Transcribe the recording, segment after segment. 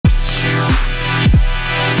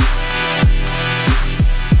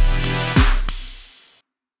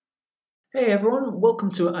Hey everyone, welcome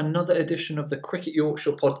to another edition of the Cricket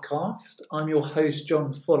Yorkshire podcast. I'm your host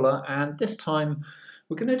John Fuller, and this time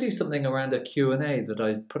we're going to do something around a Q&A that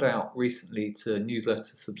I put out recently to newsletter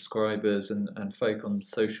subscribers and folk on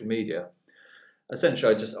social media.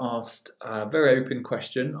 Essentially, I just asked a very open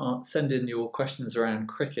question. Send in your questions around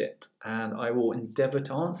cricket and I will endeavour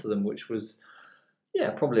to answer them, which was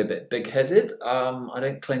probably a bit big-headed. I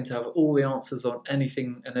don't claim to have all the answers on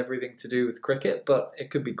anything and everything to do with cricket, but it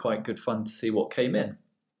could be quite good fun to see what came in.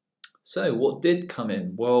 So what did come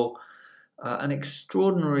in? Well, an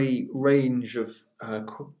extraordinary range of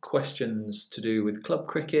questions to do with club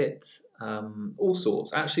cricket, all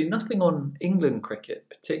sorts. Actually, nothing on England cricket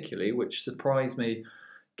particularly, which surprised me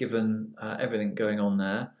given everything going on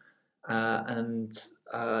there.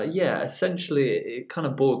 Essentially it kind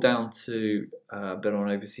of boiled down to a bit on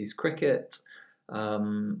overseas cricket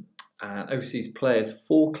and overseas players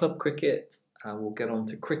for club cricket. We'll get on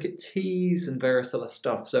to cricket teas and various other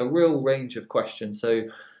stuff. So a real range of questions. So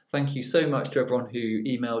thank you so much to everyone who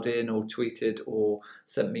emailed in or tweeted or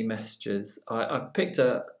sent me messages. I've picked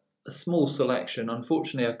a small selection.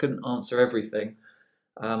 Unfortunately, I couldn't answer everything.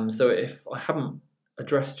 So if I haven't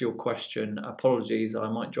addressed your question, apologies. I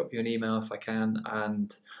might drop you an email if I can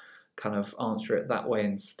and kind of answer it that way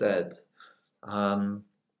instead.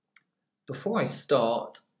 Before I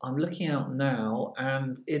start, I'm looking out now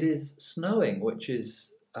and it is snowing, which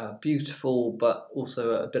is beautiful, but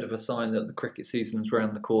also a bit of a sign that the cricket season's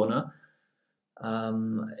round the corner.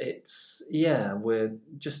 We're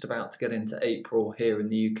just about to get into April here in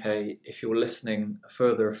the UK if you're listening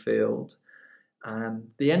further afield. And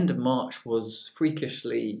the end of March was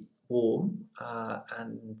freakishly warm,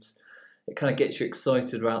 and it kind of gets you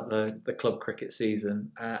excited about the club cricket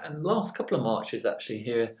season. And the last couple of Marches actually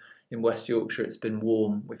here in West Yorkshire, it's been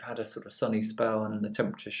warm. We've had a sort of sunny spell and the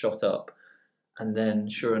temperature shot up. And then,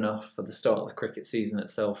 sure enough, for the start of the cricket season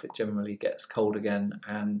itself, it generally gets cold again,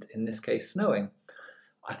 and in this case, snowing.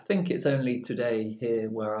 I think it's only today here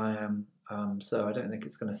where I am, so I don't think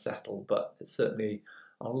it's going to settle, but it's certainly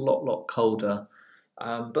a lot colder.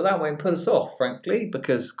 But that won't put us off, frankly,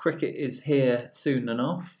 because cricket is here soon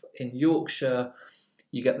enough. In Yorkshire,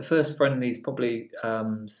 you get the first friendlies probably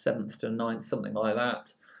 7th to 9th, something like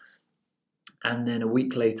that. And then a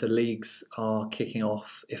week later, leagues are kicking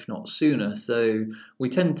off, if not sooner. So we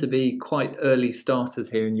tend to be quite early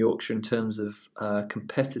starters here in Yorkshire in terms of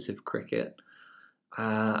competitive cricket.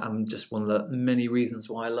 And just one of the many reasons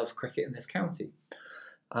why I love cricket in this county.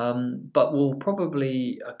 But we'll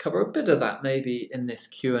probably cover a bit of that maybe in this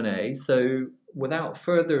Q&A. So without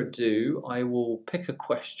further ado, I will pick a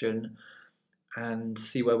question and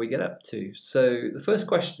see where we get up to. So the first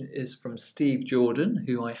question is from Steve Jordan,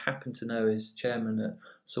 who I happen to know is chairman at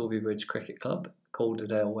Sorby Bridge Cricket Club,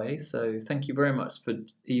 Calderdale Way. So thank you very much for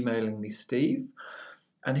emailing me, Steve.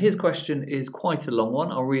 And his question is quite a long one.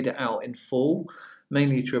 I'll read it out in full,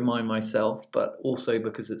 mainly to remind myself, but also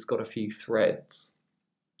because it's got a few threads.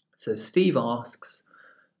 So Steve asks,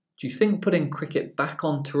 do you think putting cricket back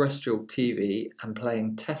on terrestrial TV and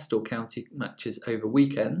playing test or county matches over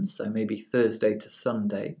weekends, so maybe Thursday to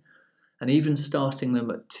Sunday, and even starting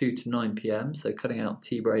them at 2 to 9 p.m, so cutting out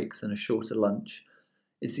tea breaks and a shorter lunch,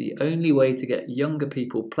 is the only way to get younger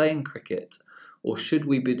people playing cricket, or should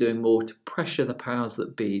we be doing more to pressure the powers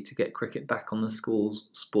that be to get cricket back on the school's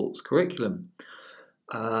sports curriculum?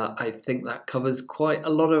 I think that covers quite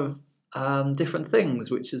a lot of different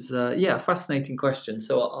things, which is a fascinating question.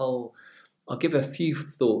 So I'll give a few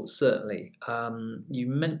thoughts. Certainly, you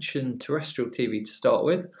mentioned terrestrial TV to start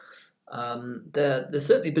with. There's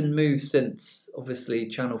certainly been moves since obviously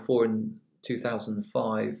Channel 4 in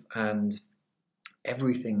 2005 and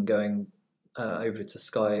everything going over to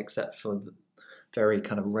Sky except for the very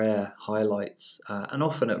kind of rare highlights and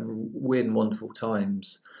often at wonderful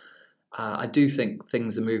times. I do think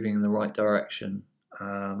things are moving in the right direction.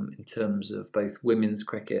 In terms of both women's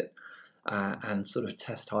cricket and sort of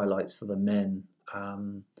test highlights for the men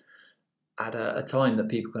at a time that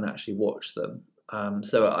people can actually watch them.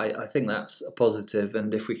 So I think that's a positive,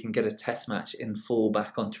 and if we can get a test match in full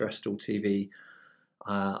back on terrestrial TV,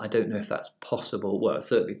 I don't know if that's possible. Well, it's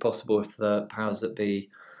certainly possible if the powers that be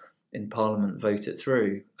in Parliament vote it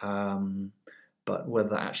through, but whether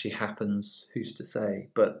that actually happens, who's to say?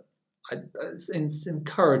 But it's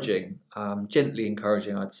encouraging, gently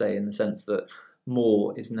encouraging, I'd say, in the sense that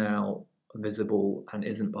more is now visible and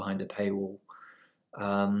isn't behind a paywall.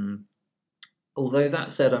 Although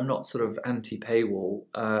that said, I'm not sort of anti-paywall.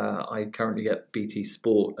 I currently get BT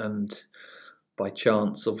Sport, and by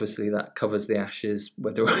chance, obviously, that covers the Ashes,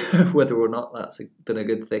 whether or not that's been a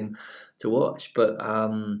good thing to watch. But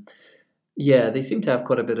they seem to have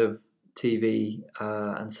quite a bit of TV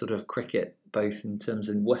and sort of cricket, both in terms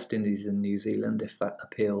of West Indies and New Zealand, if that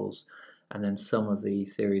appeals, and then some of the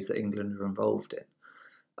series that England are involved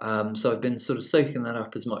in. So I've been sort of soaking that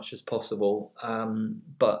up as much as possible.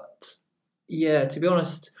 But yeah, to be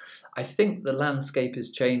honest, I think the landscape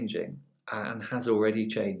is changing and has already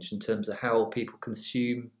changed in terms of how people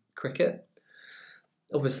consume cricket.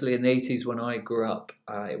 Obviously, in the 80s when I grew up,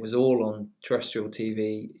 it was all on terrestrial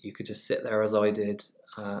TV. You could just sit there as I did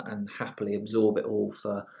and happily absorb it all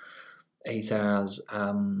for 8 hours,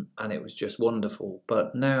 and it was just wonderful.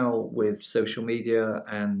 But now with social media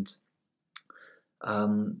and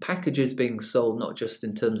packages being sold, not just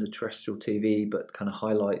in terms of terrestrial TV, but kind of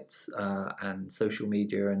highlights and social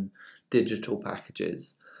media and digital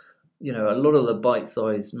packages. You know, a lot of the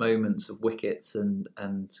bite-sized moments of wickets and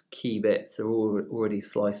key bits are already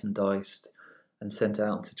sliced and diced and sent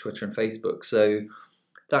out to Twitter and Facebook. So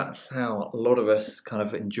that's how a lot of us kind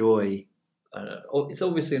of enjoy. It's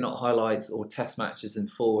obviously not highlights or test matches in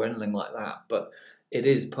full or anything like that, but it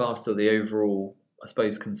is part of the overall, I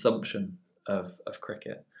suppose, consumption of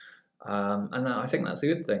cricket. And I think that's a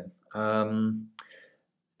good thing.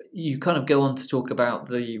 You kind of go on to talk about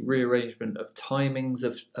the rearrangement of timings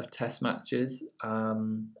of test matches.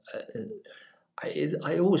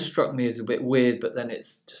 It always struck me as a bit weird, but then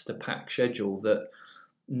it's just a packed schedule that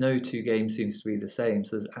no two games seems to be the same,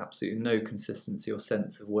 so there's absolutely no consistency or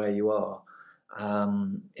sense of where you are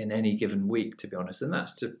in any given week, to be honest. And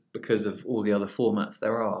that's just because of all the other formats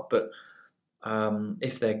there are. But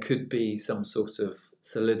if there could be some sort of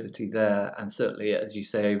solidity there, and certainly, as you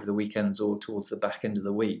say, over the weekends or towards the back end of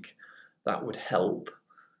the week, that would help.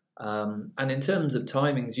 And in terms of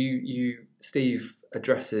timings, Steve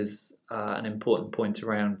addresses an important point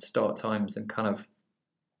around start times and kind of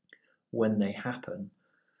when they happen.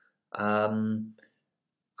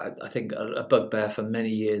 I think a bugbear for many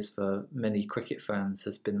years for many cricket fans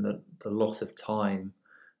has been the loss of time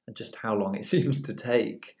and just how long it seems to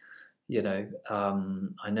take. You know,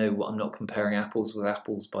 I know I'm not comparing apples with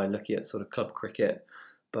apples by looking at sort of club cricket,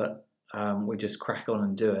 but we just crack on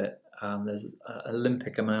and do it. There's an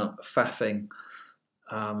Olympic amount of faffing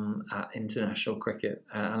at international cricket,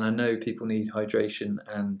 and I know people need hydration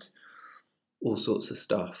and all sorts of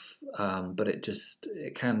stuff, but it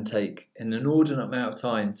can take an inordinate amount of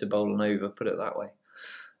time to bowl an over, put it that way.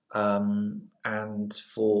 And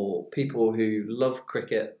for people who love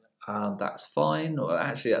cricket, that's fine, or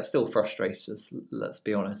actually that still frustrates us, let's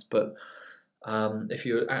be honest. But if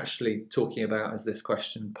you're actually talking about, as this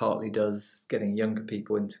question partly does, getting younger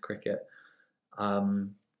people into cricket, I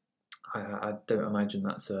don't imagine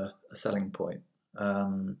that's a selling point.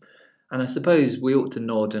 And I suppose we ought to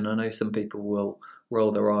nod, and I know some people will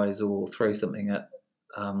roll their eyes or throw something at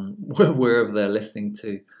wherever they're listening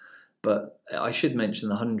to, but I should mention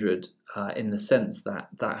the 100 in the sense that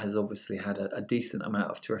that has obviously had a decent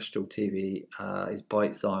amount of terrestrial TV, is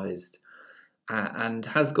bite-sized, and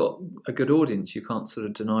has got a good audience. You can't sort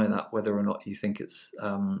of deny that, whether or not you think it's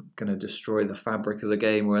going to destroy the fabric of the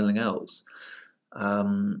game or anything else.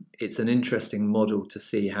 It's an interesting model to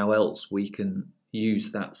see how else we can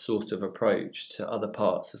use that sort of approach to other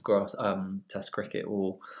parts of Test cricket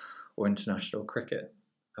or international cricket.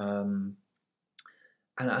 And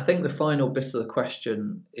I think the final bit of the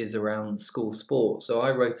question is around school sport. So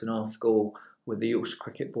I wrote an article with the Yorkshire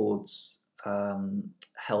Cricket Board's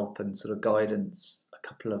help and sort of guidance a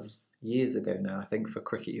couple of years ago now, I think, for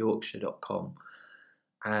cricketyorkshire.com.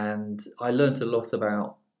 And I learnt a lot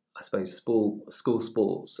about, I suppose, school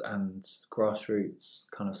sports and grassroots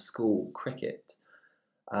kind of school cricket.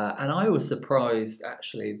 And I was surprised,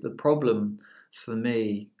 actually. The problem for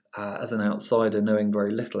me, as an outsider, knowing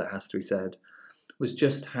very little, it has to be said, was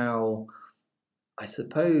just how, I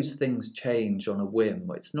suppose, things change on a whim.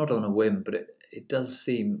 It's not on a whim, but it does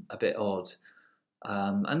seem a bit odd.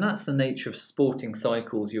 And that's the nature of sporting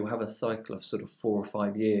cycles. You'll have a cycle of sort of 4 or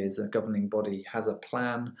 5 years. A governing body has a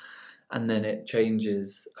plan, and then it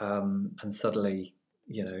changes, and suddenly,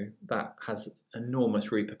 you know, that has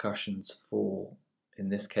enormous repercussions for, in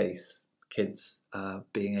this case, kids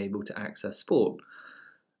being able to access sport.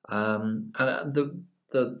 And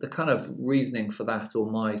the kind of reasoning for that, or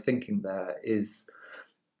my thinking there, is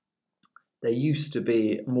there used to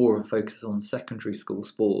be more of a focus on secondary school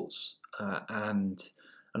sports, and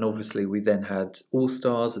obviously we then had All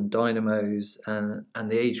Stars and Dynamos, and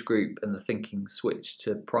the age group and the thinking switched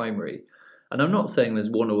to primary. And I'm not saying there's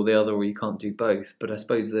one or the other, or you can't do both, but I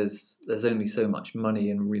suppose there's only so much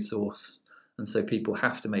money and resource, and so people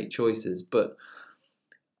have to make choices. But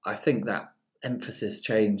I think that emphasis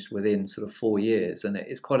changed within sort of 4 years, and it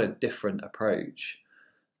is quite a different approach.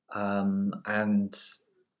 And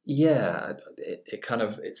yeah,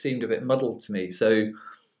 it seemed a bit muddled to me. So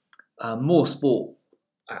more sport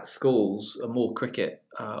at schools and more cricket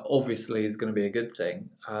obviously is going to be a good thing.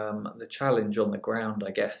 The challenge on the ground,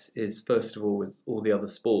 I guess, is first of all with all the other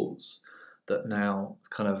sports that now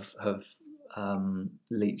kind of have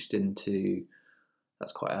leached into.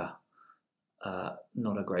 That's quite a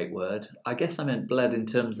not a great word. I guess I meant bled in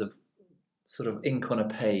terms of sort of ink on a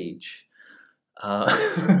page.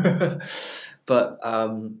 Uh, but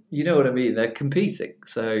you know what I mean. They're competing,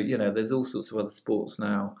 so there's all sorts of other sports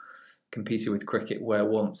now competing with cricket where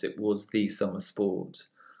once it was the summer sport.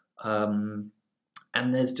 Um,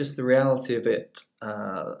 and there's just the reality of it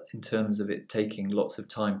in terms of it taking lots of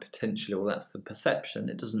time potentially. Well, that's the perception.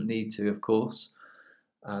 It doesn't need to, of course.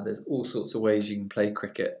 There's all sorts of ways you can play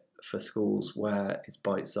cricket for schools where it's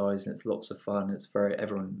bite-sized and it's lots of fun.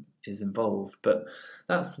 Everyone is involved, but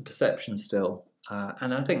that's the perception still.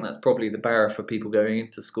 And I think that's probably the barrier for people going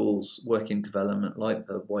into schools, working development like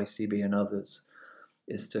the YCB and others,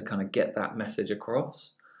 is to kind of get that message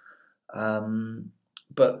across.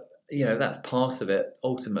 But that's part of it.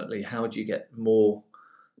 Ultimately, how do you get more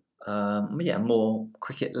more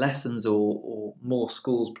cricket lessons or more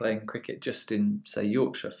schools playing cricket just in, say,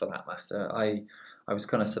 Yorkshire for that matter? I was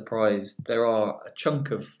kind of surprised. There are a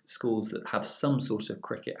chunk of schools that have some sort of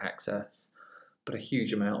cricket access, but a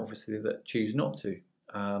huge amount, obviously, that choose not to.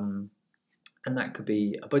 And that could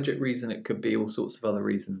be a budget reason, it could be all sorts of other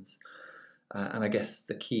reasons. And I guess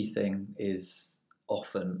the key thing is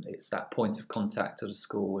often it's that point of contact at a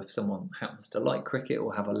school. If someone happens to like cricket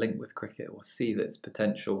or have a link with cricket or see that it's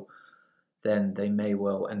potential, then they may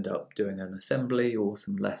well end up doing an assembly or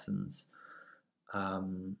some lessons.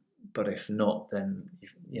 But if not, then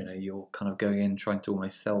you're kind of going in trying to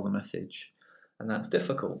almost sell the message, and that's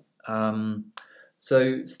difficult.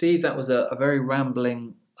 So, Steve, that was a very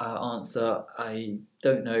rambling answer. I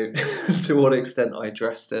don't know to what extent I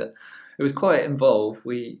addressed it. It was quite involved.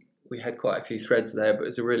 We had quite a few threads there, but it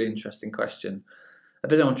was a really interesting question. A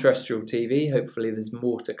bit on terrestrial TV. Hopefully, there's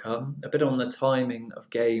more to come. A bit on the timing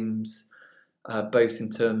of games. Both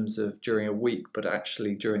in terms of during a week, but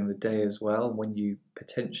actually during the day as well, when you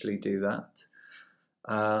potentially do that.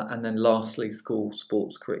 And then lastly, school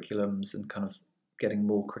sports curriculums and kind of getting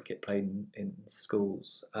more cricket played in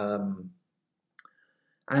schools. Hopefully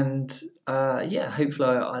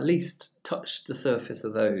I at least touched the surface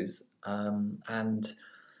of those. And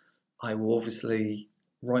I will obviously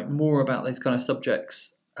write more about those kind of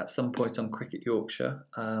subjects at some point on Cricket Yorkshire.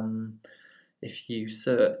 If you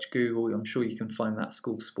search Google, I'm sure you can find that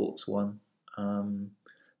school sports one.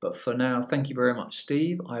 But for now, thank you very much,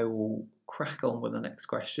 Steve. I will crack on with the next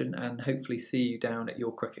question and hopefully see you down at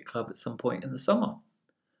your cricket club at some point in the summer.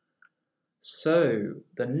 So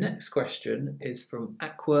the next question is from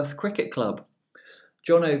Ackworth Cricket Club.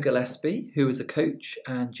 John Gillespie, who is a coach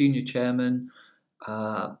and junior chairman.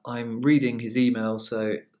 I'm reading his email,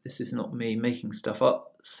 so this is not me making stuff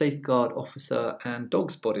up. Safeguard officer and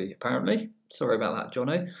dog's body, apparently. Sorry about that,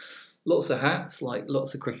 Jono. Lots of hats, like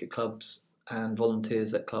lots of cricket clubs and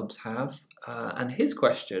volunteers at clubs have. And his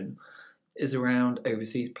question is around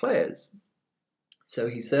overseas players. So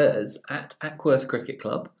he says, at Ackworth Cricket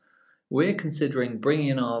Club, we're considering bringing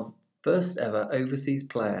in our first ever overseas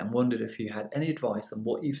player and wondered if you had any advice on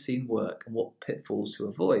what you've seen work and what pitfalls to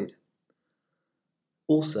avoid.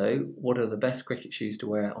 Also, what are the best cricket shoes to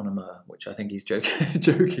wear on a Moa, which I think he's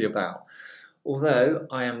joking about. Although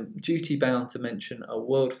I am duty bound to mention a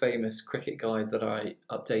world famous cricket guide that I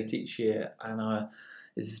update each year and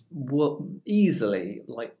is easily,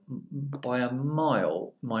 like by a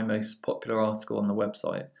mile, my most popular article on the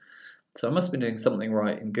website. So I must have been doing something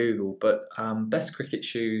right in Google, but Best Cricket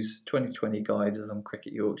Shoes 2020 guide is on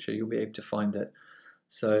Cricket Yorkshire. You'll be able to find it.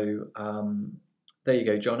 So there you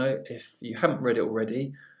go, Jono. If you haven't read it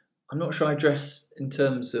already, I'm not sure I address in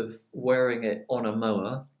terms of wearing it on a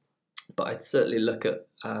Moa, but I'd certainly look at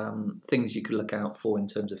things you could look out for in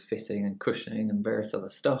terms of fitting and cushioning and various other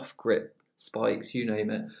stuff, grip, spikes, you name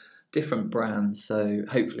it, different brands. So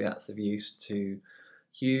hopefully that's of use to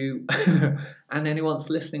you and anyone that's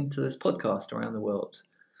listening to this podcast around the world.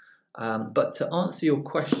 But to answer your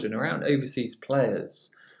question around overseas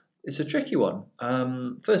players, it's a tricky one.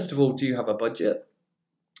 First of all, do you have a budget?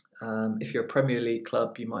 If you're a Premier League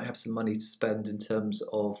club, you might have some money to spend in terms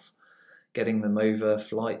of getting them over,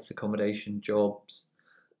 flights, accommodation, jobs.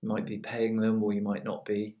 You might be paying them or you might not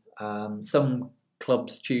be. Some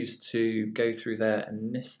clubs choose to go through their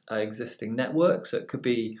existing network, so it could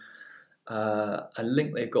be a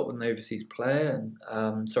link they've got with an overseas player,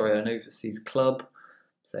 an overseas club,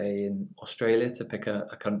 say in Australia to pick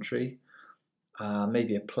a country.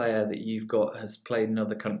 maybe a player that you've got has played in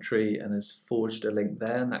another country and has forged a link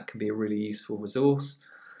there, and that can be a really useful resource.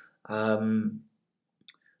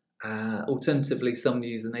 Alternatively, some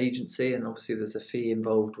use an agency, and obviously there's a fee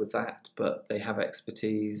involved with that, but they have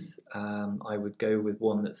expertise. I would go with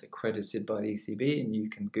one that's accredited by the ECB, and you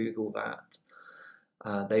can Google that.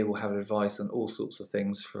 They will have advice on all sorts of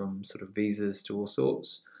things, from sort of visas to all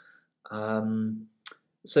sorts.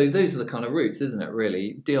 So those are the kind of routes, isn't it,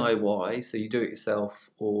 really? DIY, so you do it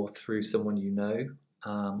yourself or through someone you know,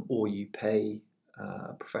 or you pay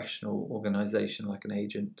a professional organisation like an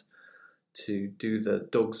agent to do the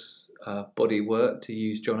dog's body work, to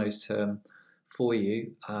use Jono's term, for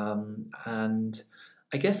you. And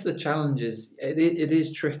I guess the challenge is it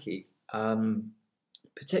is tricky,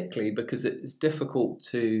 particularly because it's difficult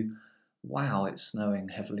to. Wow, it's snowing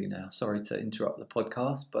heavily now. Sorry to interrupt the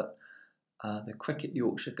podcast, but the Cricket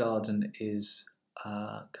Yorkshire Garden is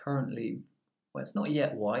currently, well, it's not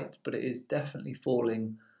yet white, but it is definitely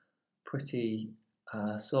falling pretty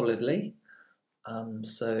solidly.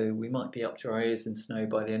 So we might be up to our ears in snow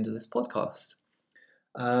by the end of this podcast.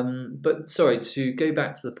 But sorry, to go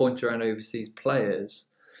back to the point around overseas players,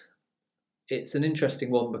 it's an interesting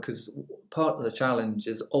one because part of the challenge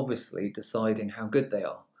is obviously deciding how good they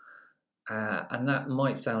are. And that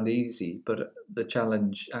might sound easy, but the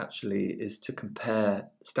challenge actually is to compare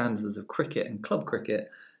standards of cricket and club cricket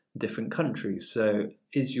in different countries. So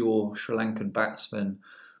is your Sri Lankan batsman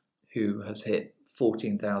who has hit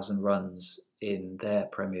 14,000 runs in their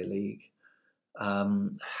Premier League,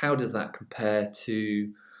 how does that compare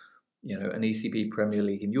to an ECB Premier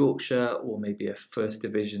League in Yorkshire, or maybe a first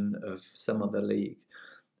division of some other league?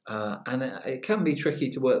 And it can be tricky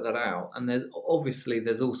to work that out. And there's all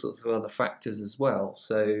sorts of other factors as well.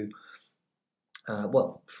 So,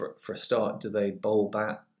 for a start, do they bowl,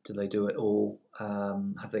 bat? Do they do it all?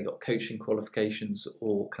 Have they got coaching qualifications,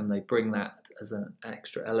 or can they bring that as an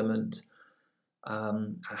extra element?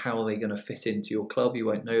 How are they going to fit into your club? You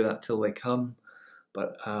won't know that till they come.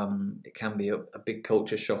 But it can be a big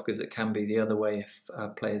culture shock, as it can be the other way if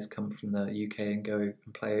players come from the UK and go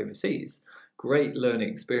and play overseas. Great learning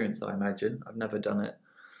experience, I imagine. I've never done it.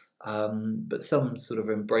 But some sort of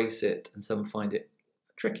embrace it and some find it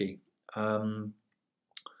tricky.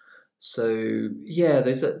 So, yeah,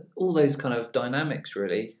 there's all those kind of dynamics,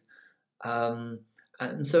 really. And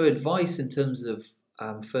so advice in terms of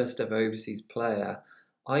first ever overseas player,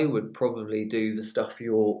 I would probably do the stuff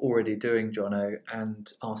you're already doing, Jono,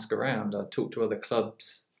 and ask around. I'd talk to other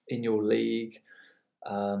clubs in your league,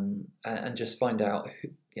 and just find out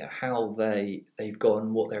how they've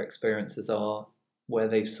gone, what their experiences are, where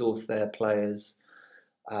they've sourced their players,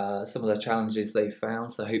 some of the challenges they've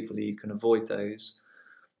found, so hopefully you can avoid those.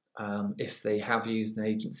 If they have used an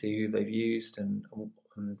agency, who they've used, and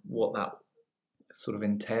what that sort of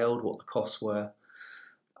entailed, what the costs were.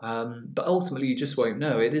 But ultimately, you just won't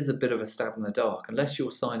know. It is a bit of a stab in the dark, unless you're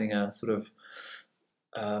signing a sort of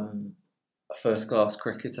a first-class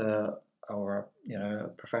cricketer, or a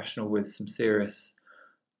professional with some serious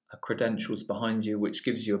credentials behind you, which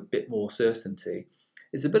gives you a bit more certainty.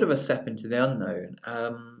 It's a bit of a step into the unknown,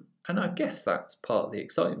 and I guess that's part of the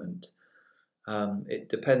excitement. It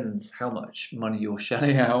depends how much money you're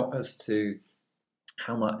shelling out as to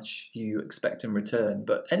how much you expect in return.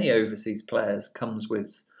 But any overseas players comes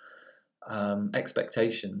with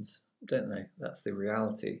expectations, don't they? That's the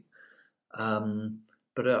reality.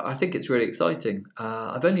 But I think it's really exciting.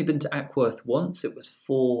 I've only been to Ackworth once. It was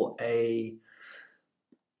for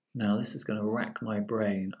now this is going to rack my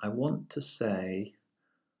brain. I want to say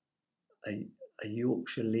a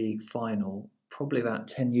Yorkshire League final, probably about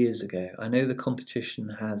 10 years ago. I know the competition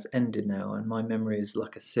has ended now, and my memory is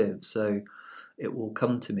like a sieve, so it will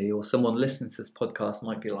come to me, or someone listening to this podcast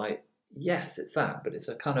might be like, yes, it's that, but it's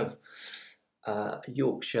a kind of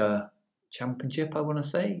Yorkshire Championship, I want to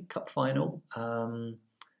say, cup final.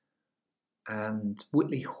 And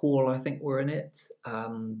Whitley Hall, I think, were in it.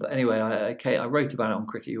 But anyway, I wrote about it on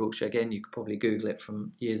Cricket Yorkshire. Again, you could probably Google it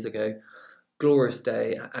from years ago. Glorious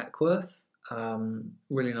day at Ackworth.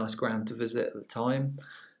 Really nice ground to visit at the time,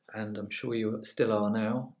 and I'm sure you still are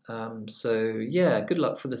now. So yeah, good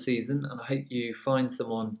luck for the season, and I hope you find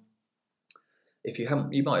someone. If you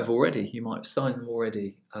haven't, you might have already. You might have signed them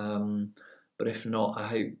already. But if not, I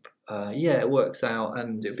hope it works out,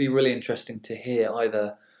 and it'd be really interesting to hear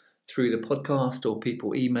either through the podcast or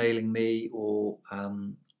people emailing me, or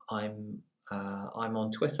I'm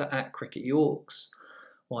on Twitter at Cricket Yorks.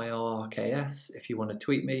 YRKS if you want to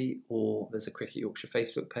tweet me, or there's a Cricket Yorkshire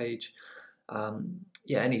Facebook page.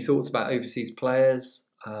 Any thoughts about overseas players?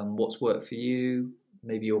 What's worked for you?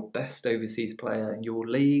 maybe your best overseas player in your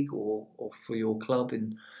league or for your club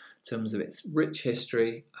in terms of its rich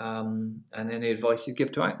history, and any advice you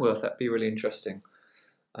give to Ackworth. That'd be really interesting.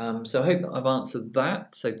 So I hope that I've answered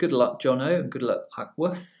that. So good luck, Jono, and good luck,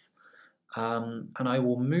 Ackworth. And I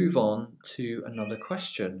will move on to another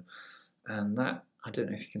question. And that, I don't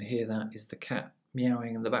know if you can hear that, is the cat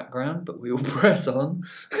meowing in the background, but we will press on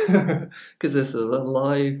because this is a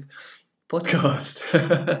live podcast.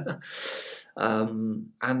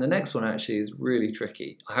 And the next one actually is really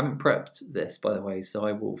tricky. I haven't prepped this, by the way, so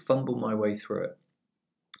I will fumble my way through it.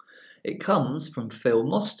 It comes from Phil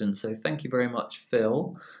Mostyn, so thank you very much,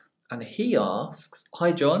 Phil. And he asks,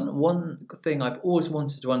 "Hi John, one thing I've always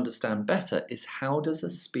wanted to understand better is how does a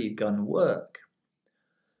speed gun work?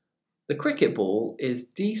 The cricket ball is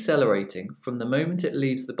decelerating from the moment it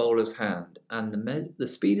leaves the bowler's hand, and the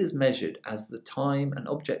speed is measured as the time an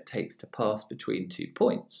object takes to pass between 2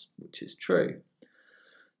 points," which is true.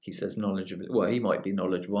 He says knowledgeable. Well, he might be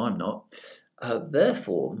knowledgeable, I'm not.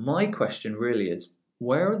 Therefore, my question really is,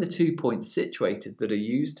 where are the 2 points situated that are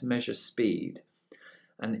used to measure speed?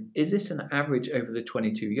 And is it an average over the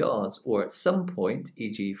 22 yards or at some point,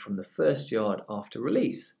 e.g. from the first yard after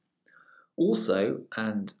release? Also,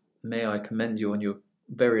 and may I commend you on your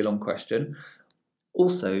very long question,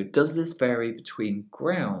 also, does this vary between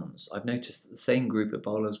grounds? I've noticed that the same group of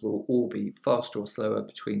bowlers will all be faster or slower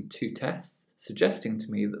between 2 tests, suggesting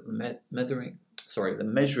to me that the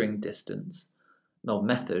measuring distance,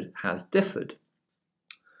 method has differed.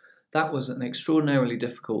 That was an extraordinarily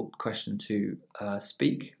difficult question to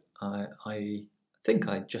speak. I think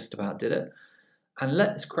I just about did it. And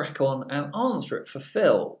let's crack on and answer it for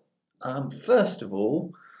Phil. First of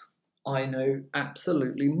all, I know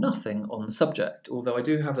absolutely nothing on the subject, although I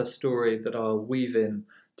do have a story that I'll weave in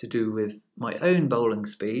to do with my own bowling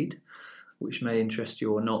speed, which may interest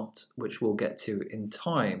you or not, which we'll get to in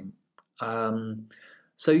time.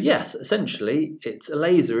 So yes, essentially it's a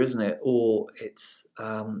laser, isn't it? Or it's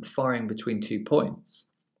firing between 2 points.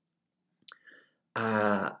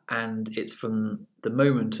 And it's from the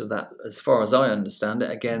moment of that, as far as I understand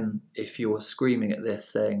it. Again, if you're screaming at this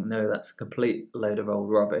saying, no, that's a complete load of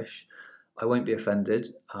old rubbish, I won't be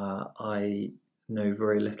offended. I know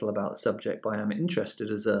very little about the subject, but I am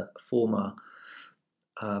interested as a former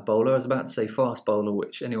bowler. I was about to say fast bowler,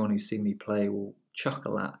 which anyone who's seen me play will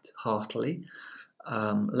chuckle at heartily.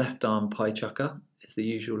 Left arm pie chucker is the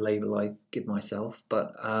usual label I give myself.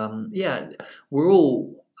 But yeah, we're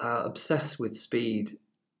all obsessed with speed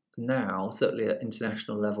now, certainly at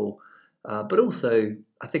international level. But also,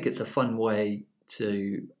 I think it's a fun way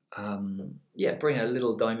to bring a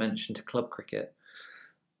little dimension to club cricket.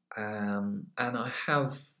 And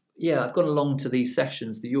I've gone along to these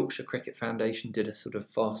sessions. The Yorkshire Cricket Foundation did a sort of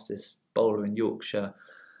fastest bowler in Yorkshire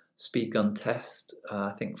speed gun test,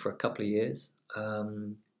 I think for a couple of years.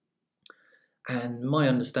 And my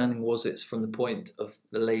understanding was it's from the point of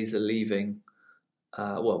the laser leaving,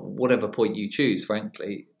 whatever point you choose,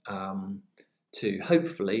 frankly, to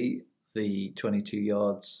hopefully the 22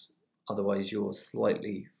 yards. Otherwise, you're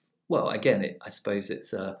slightly, I suppose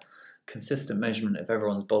it's a consistent measurement if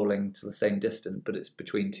everyone's bowling to the same distance, but it's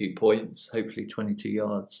between 2 points, hopefully 22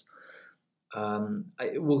 yards.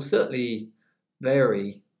 It will certainly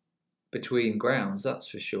vary between grounds, that's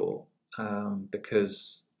for sure,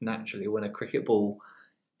 because naturally when a cricket ball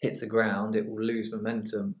hits the ground, it will lose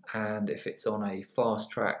momentum, and if it's on a fast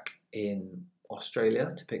track in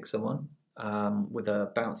Australia, to pick someone, with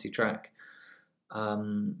a bouncy track,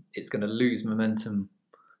 it's going to lose momentum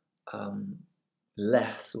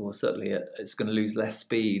less, or certainly it's going to lose less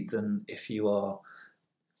speed than if you are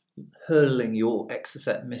hurling your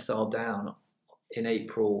Exocet missile down in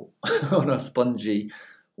April on a spongy,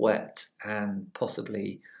 wet and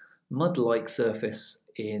possibly mud-like surface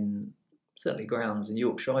in certainly grounds in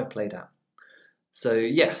Yorkshire I've played at. So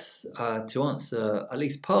yes, to answer at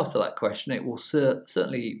least part of that question, it will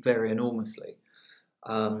certainly vary enormously.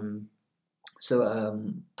 I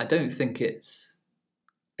don't think it's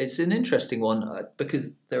an interesting one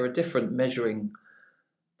because there are different measuring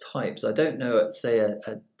types. I don't know at, say,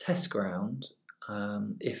 a test ground,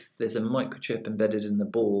 if there's a microchip embedded in the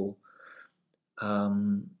ball,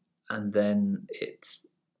 and then it's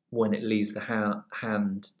when it leaves the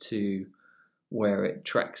hand to where it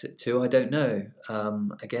tracks it to, I don't know.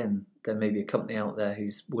 Again, there may be a company out there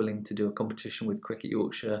who's willing to do a competition with Cricket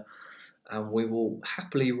Yorkshire, and we will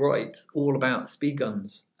happily write all about speed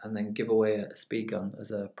guns and then give away a speed gun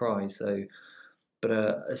as a prize. But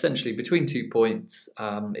essentially, between 2 points,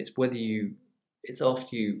 it's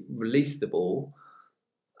after you release the ball,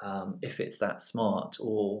 if it's that smart,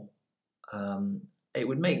 or it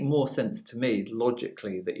would make more sense to me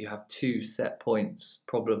logically that you have two set points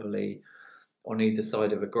probably on either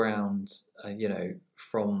side of a ground,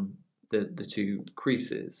 from the two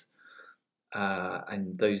creases.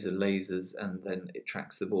 And those are lasers, and then it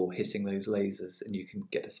tracks the ball hitting those lasers, and you can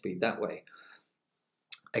get a speed that way.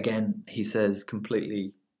 Again, he says,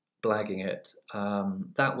 completely blagging it.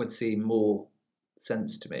 That would seem more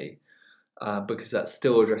sense to me, because that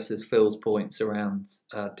still addresses Phil's points around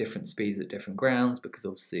different speeds at different grounds, because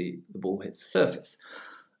obviously the ball hits the surface.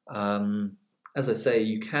 As I say,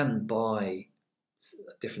 you can buy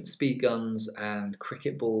different speed guns and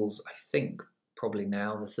cricket balls, I think, probably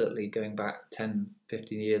now. They're certainly going back 10,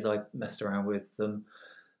 15 years. I messed around with them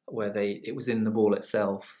where it was in the ball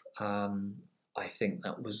itself. I think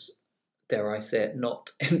that was, dare I say it,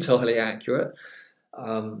 not entirely accurate.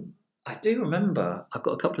 I do remember, I've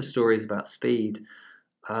got a couple of stories about speed,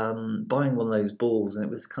 buying one of those balls, and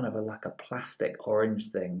it was kind of like a plastic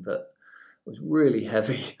orange thing that was really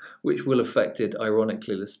heavy, which will affected,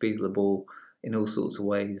 ironically, the speed of the ball in all sorts of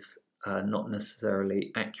ways, not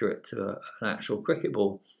necessarily accurate to an actual cricket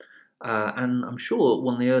ball. And I'm sure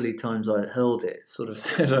one of the early times I hurled it sort of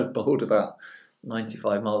said I bowled about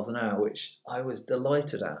 95 miles an hour, which I was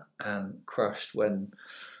delighted at, and crushed when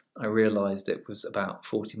I realised it was about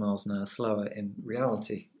 40 miles an hour slower in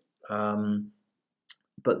reality.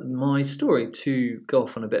 But my story, to go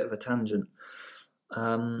off on a bit of a tangent,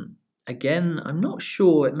 again, I'm not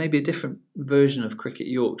sure, it may be a different version of Cricket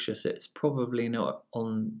Yorkshire, so it's probably not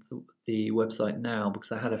on the website now,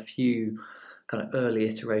 because I had a few kind of early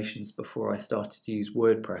iterations before I started to use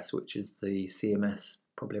WordPress, which is the CMS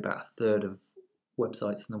probably about a third of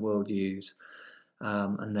websites in the world use,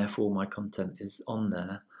 and therefore my content is on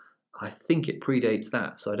there. I think it predates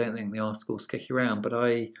that, so I don't think the articles kick around, but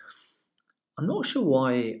I'm not sure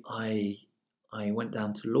why I went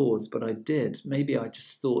down to Lords, but I did. Maybe I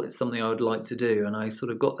just thought it's something I would like to do, and I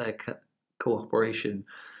sort of got their cooperation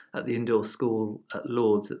at the indoor school at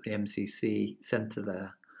Lords at the MCC centre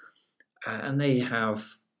there. And they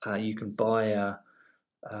have, you can buy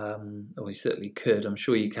or you certainly could, I'm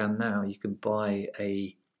sure you can now, you can buy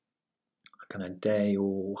a kind of day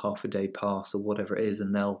or half a day pass or whatever it is,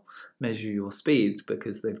 and they'll measure your speed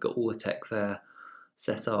because they've got all the tech there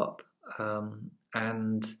set up.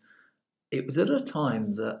 And it was at a time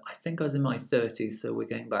that I think I was in my 30s, so we're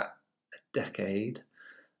going back a decade.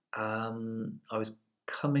 I was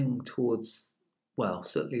coming towards, well,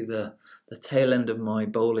 certainly the tail end of my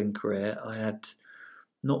bowling career. I had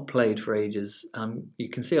not played for ages. You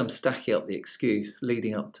can see I'm stacking up the excuse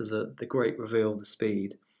leading up to the great reveal of the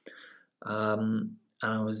speed. And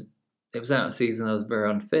it was out of season, I was very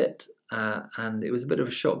unfit, and it was a bit of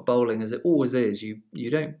a shock bowling, as it always is. You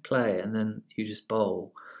don't play and then you just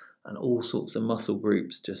bowl, and all sorts of muscle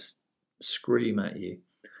groups just scream at you.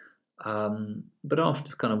 But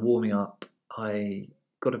after kind of warming up, I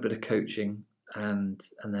got a bit of coaching and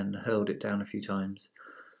then hurled it down a few times.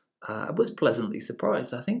 I was pleasantly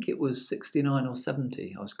surprised. I think it was 69 or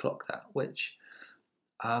 70 I was clocked at, which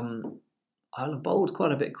I'll have bowled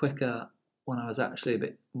quite a bit quicker when I was actually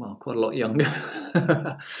quite a lot younger.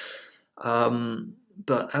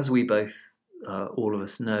 But as we both, all of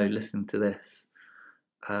us know, listening to this,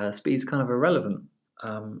 speed's kind of irrelevant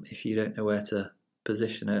if you don't know where to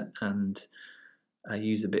position it and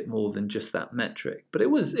use a bit more than just that metric. But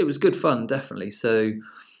it was good fun, definitely. So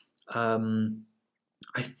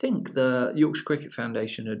I think the Yorkshire Cricket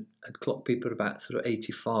Foundation had clocked people at about sort of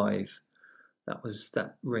 85.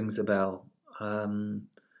 That rings a bell. And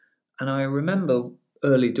I remember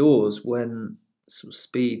early doors when sort of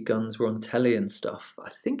speed guns were on telly and stuff. I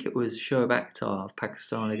think it was Shoaib Akhtar of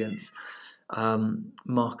Pakistan against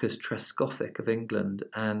Marcus Trescothick of England,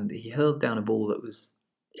 and he hurled down a ball that was,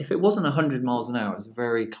 if it wasn't 100 miles an hour, it was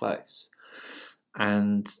very close.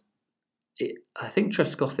 And I think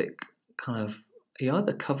Trescothick he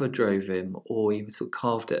either cover drove him or he sort of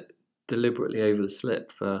carved it deliberately over the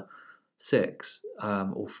slip for 6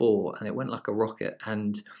 or 4, and it went like a rocket.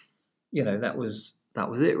 And that was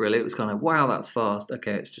it really. It was kind of, wow, that's fast.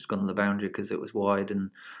 Okay, it's just gone on the boundary because it was wide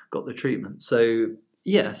and got the treatment. So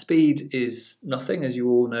yeah, speed is nothing, as you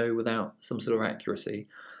all know, without some sort of accuracy.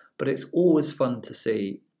 But it's always fun to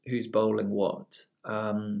see who's bowling what.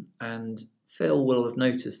 And Phil will have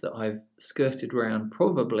noticed that I've skirted around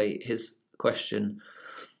probably his question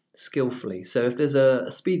skillfully. So if there's a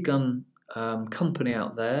speed gun company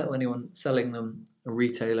out there, or anyone selling them, a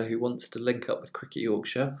retailer who wants to link up with Cricket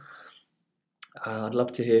Yorkshire, I'd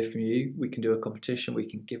love to hear from you. We can do a competition, we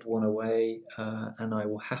can give one away, and I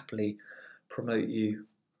will happily promote you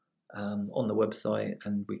on the website,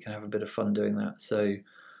 and we can have a bit of fun doing that. So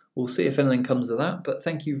we'll see if anything comes of that. But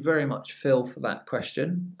thank you very much, Phil, for that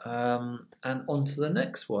question. And on to the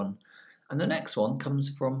next one. And the next one comes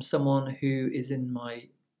from someone who is in my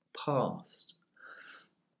past,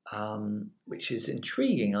 which is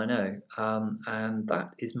intriguing, I know. And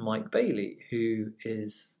that is Mike Bailey, who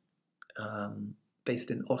is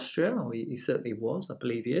based in Austria, or he certainly was, I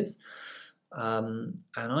believe he is. And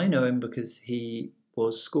I know him because he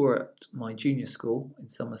was scorer at my junior school in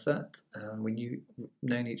Somerset, and we've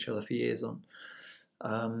known each other for years on.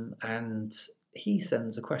 And he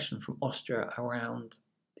sends a question from Austria around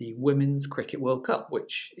the Women's Cricket World Cup,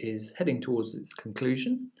 which is heading towards its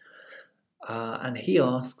conclusion. And he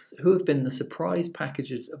asks, who have been the surprise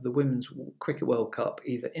packages of the Women's Cricket World Cup,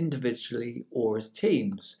 either individually or as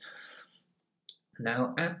teams?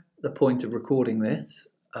 Now, at the point of recording this,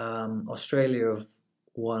 Australia have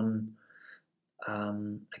won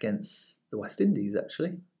against the West Indies,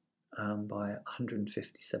 actually, by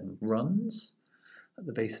 157 runs at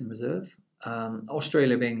the Basin Reserve.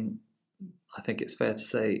 Australia being, I think it's fair to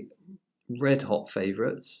say, red-hot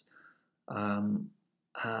favourites. And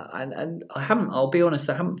I'll be honest,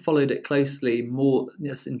 I haven't followed it closely more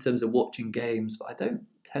just in terms of watching games, but I don't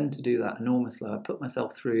tend to do that enormously. I put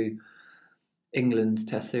myself through England's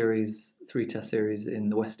test series, 3 test series in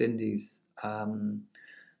the West Indies.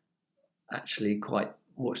 Actually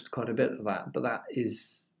watched quite a bit of that, but that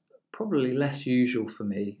is probably less usual for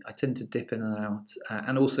me. I tend to dip in and out,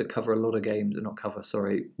 and also cover a lot of games,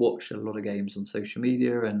 watch a lot of games on social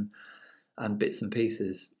media and bits and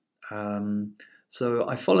pieces. So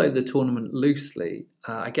I follow the tournament loosely.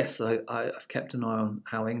 I guess I've kept an eye on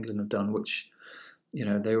how England have done, which,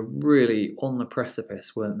 they were really on the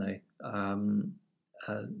precipice, weren't they? A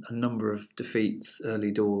number of defeats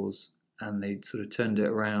early doors, and they sort of turned it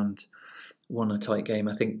around, won a tight game,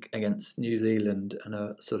 I think, against New Zealand, and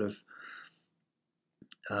a sort of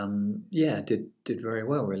did very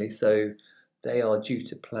well, really. So they are due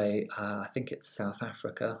to play, I think it's South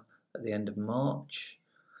Africa at the end of March.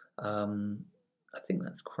 I think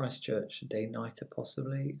that's Christchurch, a day-nighter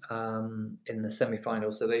possibly, in the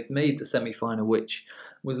semi-final. So they've made the semi-final, which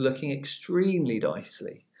was looking extremely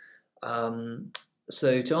dicey.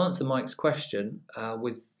 So to answer Mike's question,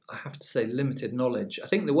 with, I have to say, limited knowledge, I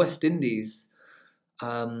think the West Indies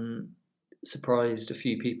surprised a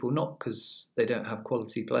few people, not because they don't have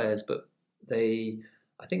quality players, but I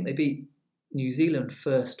think they beat New Zealand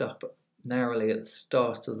first up narrowly at the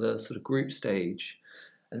start of the sort of group stage,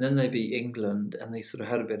 and then they beat England, and they sort of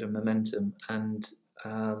had a bit of momentum. And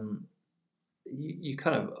you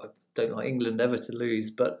kind of, I don't like England ever to lose,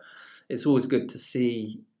 but it's always good to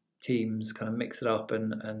see teams kind of mix it up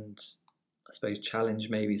and I suppose challenge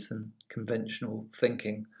maybe some conventional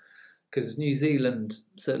thinking. Because New Zealand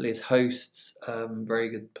certainly as hosts, very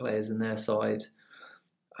good players in their side.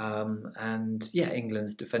 And yeah,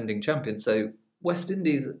 England's defending champions. So West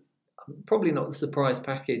Indies, probably not the surprise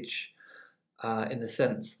package in the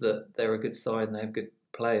sense that they're a good side and they have good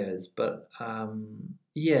players. But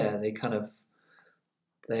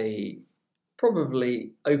they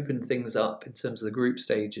probably opened things up in terms of the group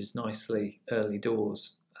stages nicely early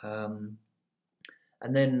doors. And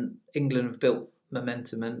then England have built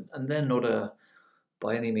momentum, and they're not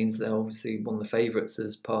by any means, they're obviously one of the favourites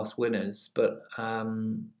as past winners, but I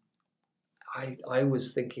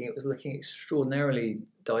was thinking it was looking extraordinarily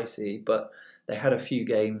dicey, but they had a few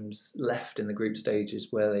games left in the group stages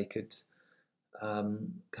where they could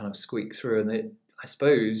kind of squeak through, and I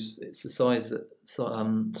suppose it's the sort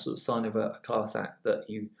of sign of a class act that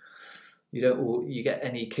you get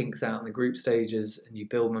any kinks out in the group stages and you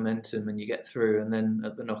build momentum and you get through, and then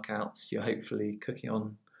at the knockouts you're hopefully cooking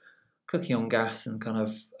on gas and kind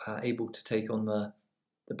of able to take on the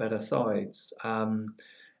better sides.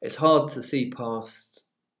 It's hard to see past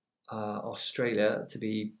Australia, to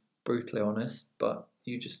be brutally honest, but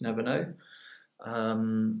you just never know.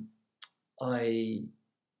 I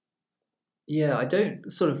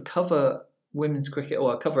don't sort of cover women's cricket,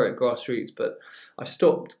 or I cover it at grassroots, but I've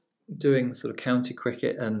stopped doing sort of county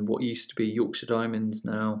cricket and what used to be Yorkshire Diamonds,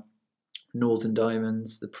 now Northern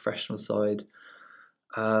Diamonds, the professional side.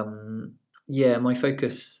 My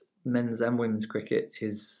focus, men's and women's cricket,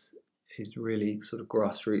 is really sort of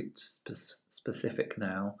grassroots specific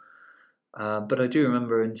now. But I do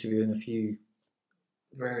remember interviewing a few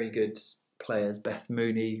very good players, Beth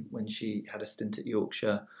Mooney, when she had a stint at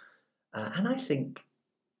Yorkshire, and I think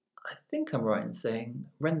I'm right in saying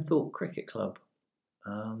Renthorpe Cricket Club.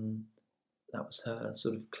 That was her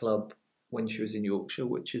sort of club when she was in Yorkshire,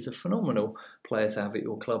 which is a phenomenal player to have at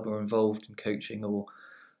your club or involved in coaching or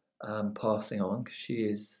passing on, because she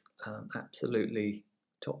is absolutely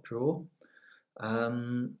top drawer.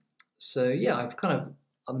 So yeah, I've kind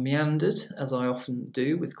of meandered, as I often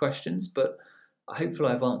do with questions, but hopefully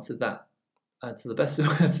I've answered that to the best of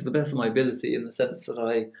to the best of my ability, in the sense that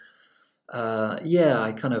I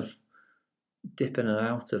kind of dip in and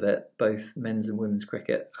out of it, both men's and women's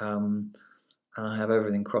cricket, and I have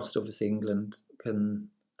everything crossed. Obviously, England can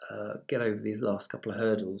get over these last couple of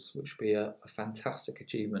hurdles, which would be a fantastic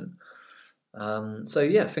achievement. So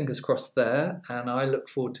yeah, fingers crossed there, and I look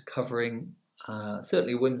forward to covering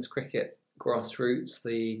certainly women's cricket grassroots,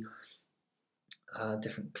 the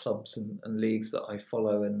different clubs and leagues that I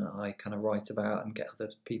follow and I kind of write about and get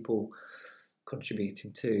other people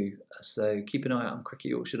contributing to. So keep an eye out on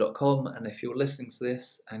cricketyorkshire.com, and if you're listening to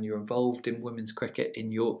this and you're involved in women's cricket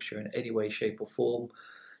in Yorkshire in any way, shape or form,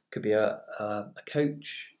 could be a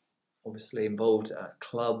coach, obviously involved at a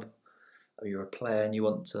club, or you're a player and you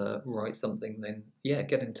want to write something, then yeah,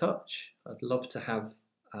 get in touch. I'd love to have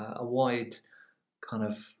a wide kind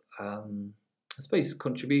of I suppose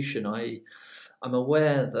contribution. I'm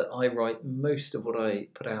aware that I write most of what I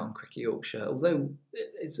put out on Cricket Yorkshire, although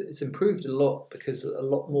it's improved a lot because a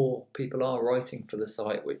lot more people are writing for the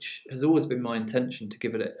site, which has always been my intention, to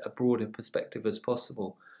give it a broader perspective as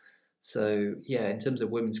possible. So yeah, in terms of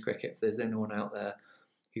women's cricket, if there's anyone out there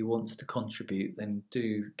who wants to contribute, then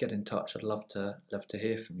do get in touch. I'd love to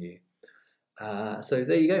hear from you. So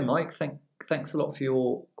there you go, Mike. Thanks a lot for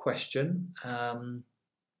your question.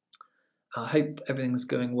 I hope everything's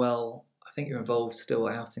going well. I think you're involved still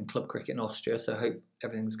out in club cricket in Austria, so I hope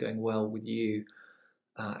everything's going well with you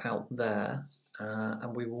out there.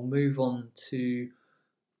 And we will move on to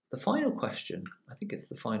the final question. I think it's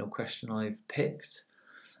the final question I've picked.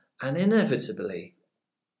 And inevitably,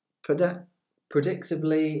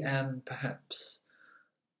 predictably, and perhaps,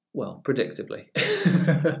 well, predictably,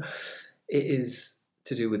 it is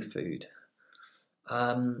to do with food.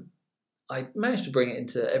 I managed to bring it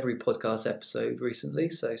into every podcast episode recently,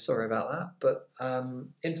 so sorry about that. But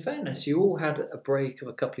in fairness, you all had a break of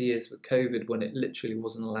a couple of years with COVID when it literally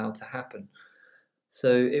wasn't allowed to happen.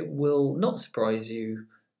 So it will not surprise you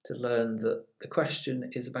to learn that the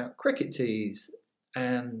question is about cricket teas.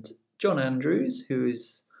 And John Andrews, who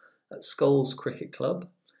is at Scholes Cricket Club,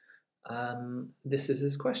 this is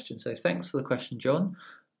his question. So thanks for the question, John.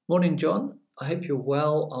 Morning, John. I hope you're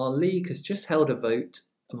well. Our league has just held a vote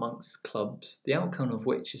amongst clubs, the outcome of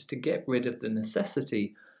which is to get rid of the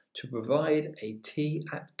necessity to provide a tea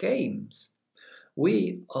at games.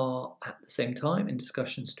 We are at the same time in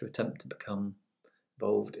discussions to attempt to become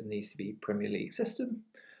involved in the ECB Premier League system,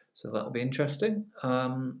 so that'll be interesting.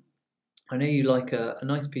 I know you like a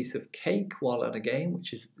nice piece of cake while at a game,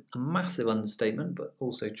 which is a massive understatement, but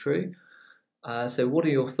also true. So what are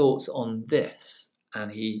your thoughts on this? And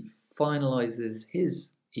he finalises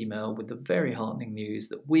his email with the very heartening news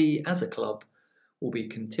that we, as a club, will be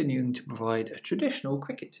continuing to provide a traditional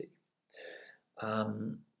cricket tea,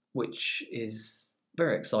 which is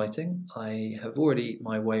very exciting. I have already eaten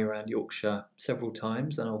my way around Yorkshire several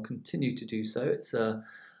times, and I'll continue to do so. It's a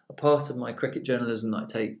part of my cricket journalism that I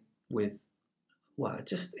take with, well,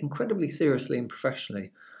 just incredibly seriously and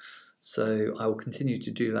professionally. So I will continue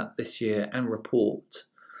to do that this year and report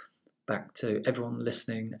back to everyone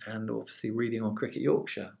listening and obviously reading on Cricket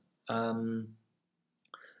Yorkshire. To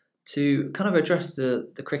kind of address the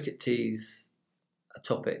cricket teas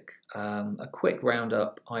topic, a quick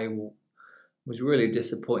roundup. I was really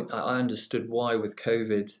disappointed. I understood why with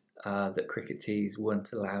COVID that cricket teas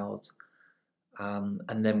weren't allowed,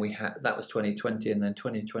 and then that was 2020, and then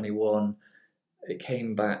 2021 it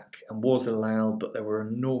came back and was allowed, but there were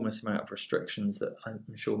an enormous amount of restrictions that I'm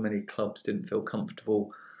sure many clubs didn't feel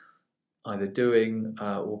comfortable either doing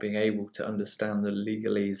or being able to understand the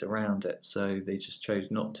legalese around it, so they just chose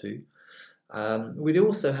not to. We'd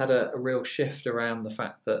also had a real shift around the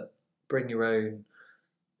fact that bring your own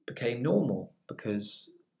became normal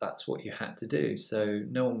because that's what you had to do. So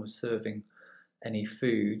no one was serving any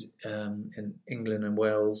food in England and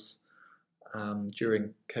Wales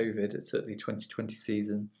during COVID, it's certainly 2020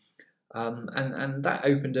 season. And that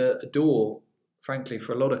opened a door, frankly,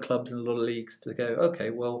 for a lot of clubs and a lot of leagues to go,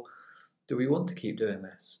 okay, well, do we want to keep doing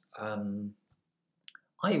this?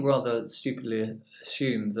 I rather stupidly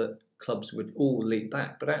assumed that clubs would all leap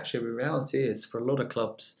back, but actually the reality is for a lot of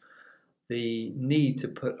clubs, the need to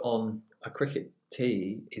put on a cricket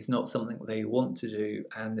tea is not something they want to do,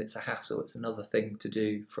 and it's a hassle. It's another thing to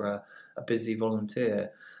do for a busy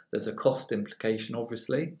volunteer. There's a cost implication,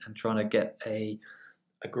 obviously, and trying to get a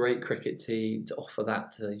great cricket tea to offer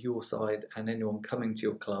that to your side and anyone coming to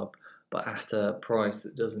your club, but at a price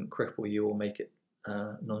that doesn't cripple you or make it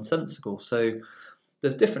nonsensical. So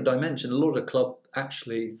there's different dimension. A lot of club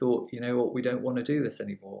actually thought, you know what, we don't want to do this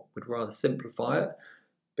anymore. We'd rather simplify it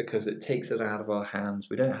because it takes it out of our hands.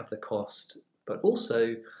 We don't have the cost, but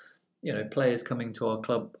also, you know, players coming to our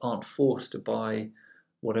club aren't forced to buy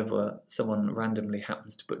whatever someone randomly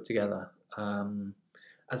happens to put together.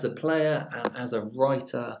 As a player and as a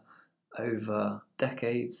writer over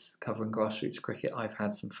decades covering grassroots cricket, I've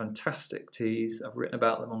had some fantastic teas. I've written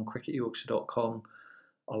about them on cricketyorkshire.com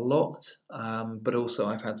a lot, but also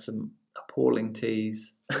I've had some appalling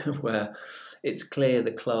teas where it's clear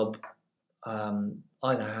the club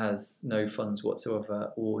either has no funds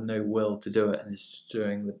whatsoever or no will to do it and is just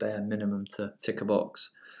doing the bare minimum to tick a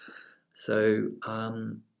box. So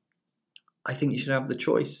I think you should have the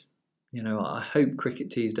choice. You know, I hope cricket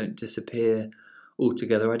teas don't disappear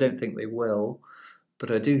altogether. I don't think they will,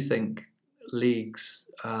 but I do think leagues,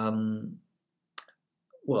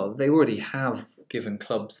 well, they already have given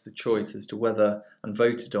clubs the choice as to whether, and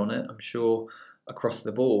voted on it, I'm sure, across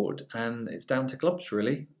the board, and it's down to clubs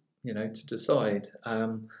really, you know, to decide.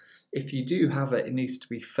 If you do have it, it needs to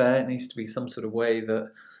be fair. It needs to be some sort of way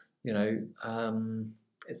that, you know,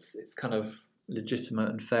 it's kind of legitimate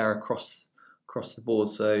and fair across the board.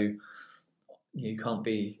 So you can't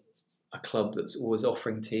be a club that's always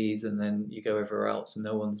offering teas and then you go everywhere else and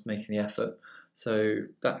no one's making the effort. So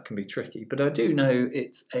that can be tricky. But I do know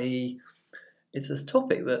it's a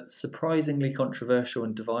topic that's surprisingly controversial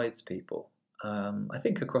and divides people. I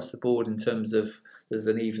think across the board in terms of there's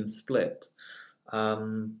an even split.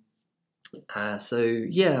 So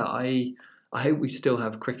yeah, I hope we still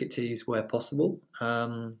have cricket teas where possible.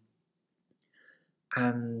 And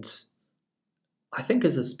I think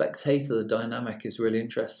as a spectator, the dynamic is really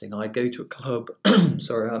interesting. I go to a club,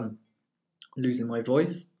 sorry, I'm losing my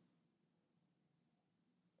voice.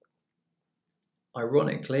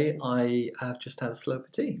 Ironically, I have just had a slurp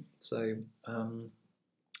of tea, so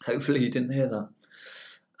hopefully you didn't hear that.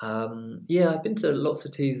 Yeah, I've been to lots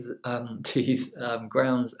of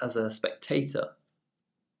grounds as a spectator,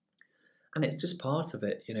 and it's just part of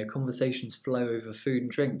it. You know, conversations flow over food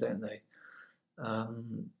and drink, don't they?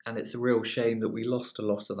 And it's a real shame that we lost a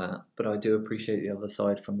lot of that, but I do appreciate the other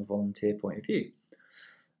side from a volunteer point of view.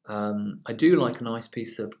 I do like a nice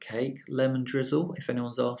piece of cake, lemon drizzle, if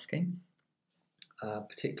anyone's asking.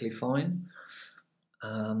 Particularly fine.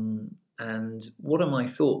 And what are my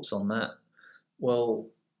thoughts on that? Well,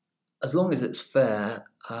 as long as it's fair,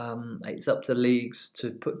 it's up to leagues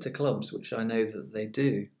to put to clubs, which I know that they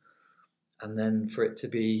do, and then for it to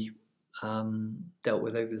be dealt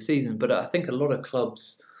with over the season. But I think a lot of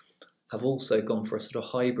clubs have also gone for a sort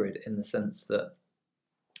of hybrid in the sense that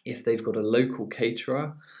if they've got a local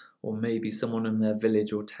caterer or maybe someone in their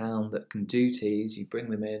village or town that can do teas, you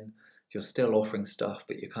bring them in, you're still offering stuff,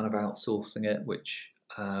 but you're kind of outsourcing it, which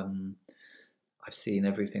I've seen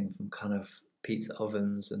everything from kind of pizza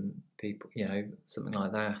ovens and people, you know, something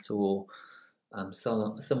like that, or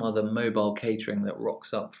some other mobile catering that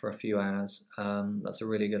rocks up for a few hours. That's a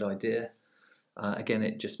really good idea. Again,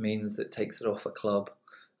 it just means that it takes it off a club,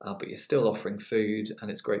 but you're still offering food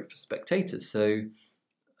and it's great for spectators. So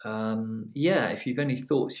yeah, if you've any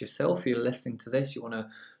thoughts yourself, you're listening to this, you want to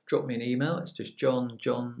drop me an email. It's just john,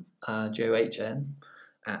 John at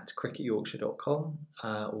cricketyorkshire.com,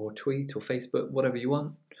 or tweet or Facebook, whatever you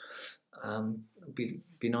want. It'd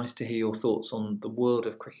be nice to hear your thoughts on the world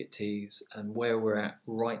of cricket teas and where we're at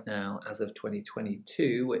right now as of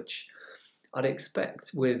 2022, which I'd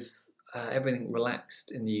expect with everything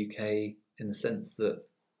relaxed in the UK in the sense that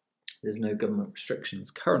there's no government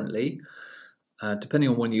restrictions currently. Depending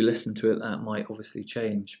on when you listen to it, that might obviously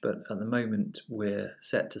change, but at the moment we're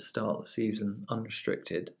set to start the season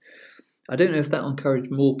unrestricted. I don't know if that will encourage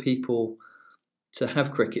more people to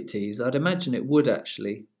have cricket teas. I'd imagine it would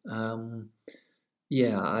actually.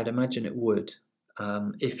 Yeah, I'd imagine it would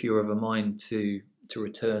if you're of a mind to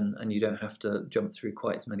return and you don't have to jump through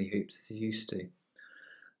quite as many hoops as you used to.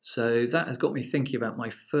 So that has got me thinking about my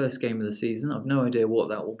first game of the season. I've no idea what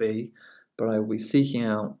that will be, but I will be seeking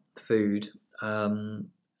out food and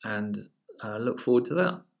look forward to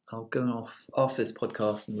that. I'll go off after this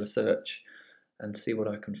podcast and research and see what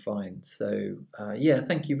I can find. So yeah,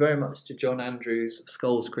 thank you very much to John Andrews of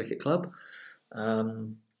Skulls Cricket Club.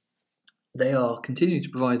 They are continuing to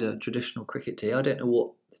provide a traditional cricket tea. I don't know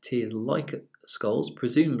what the tea is like at Skulls.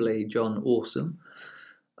 Presumably, John, awesome.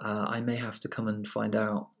 I may have to come and find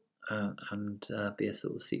out and be a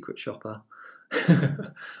sort of secret shopper.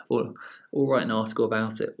 or write an article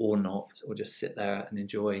about it or not, or just sit there and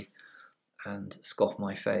enjoy and scoff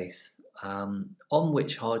my face. On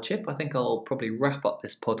which hardship, I think I'll probably wrap up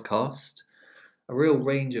this podcast. A real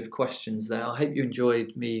range of questions there. I hope you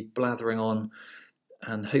enjoyed me blathering on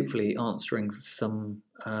and hopefully answering some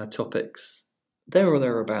topics there or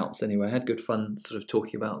thereabouts anyway. I had good fun sort of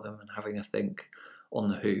talking about them and having a think on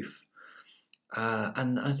the hoof.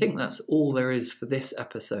 And I think that's all there is for this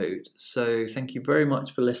episode. So thank you very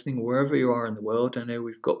much for listening wherever you are in the world. I know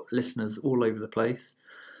we've got listeners all over the place.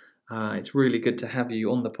 It's really good to have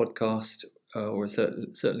you on the podcast or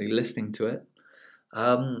certainly listening to it.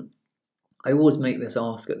 I always make this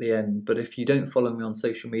ask at the end, but if you don't follow me on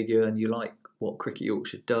social media and you like what Cricket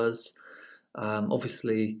Yorkshire does,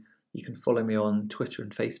 obviously you can follow me on Twitter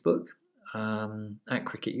and Facebook at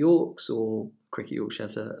Cricket Yorks, or Cricket Yorkshire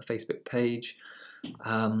has a Facebook page.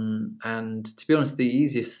 And to be honest, the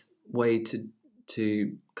easiest way to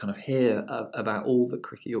kind of hear about all that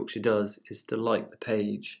Cricket Yorkshire does is to like the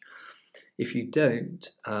page. If you don't,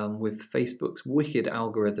 with Facebook's wicked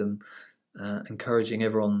algorithm encouraging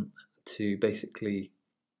everyone to basically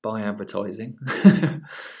buy advertising,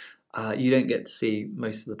 you don't get to see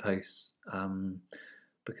most of the posts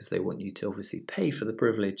because they want you to obviously pay for the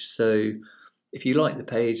privilege. So if you like the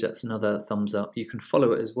page, that's another thumbs up. You can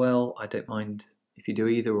follow it as well. I don't mind if you do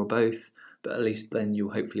either or both, but at least then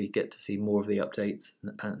you'll hopefully get to see more of the updates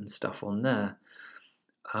and stuff on there.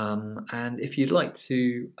 And if you'd like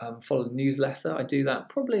to follow the newsletter, I do that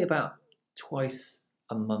probably about twice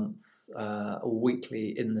a month or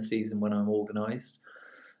weekly in the season when I'm organised.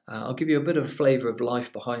 I'll give you a bit of a flavour of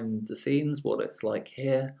life behind the scenes, what it's like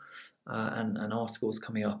here, and articles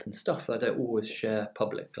coming up and stuff that I don't always share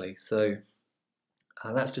publicly. So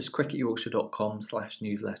that's just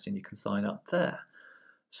cricketyorkshire.com/newsletter, and you can sign up there.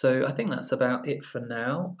 So I think that's about it for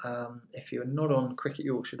now. If you're not on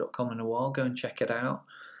cricketyorkshire.com in a while, go and check it out.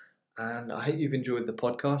 And I hope you've enjoyed the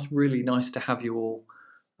podcast. Really nice to have you all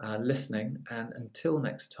listening. And until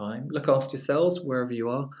next time, look after yourselves wherever you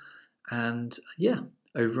are. And yeah,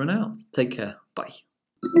 over and out. Take care. Bye.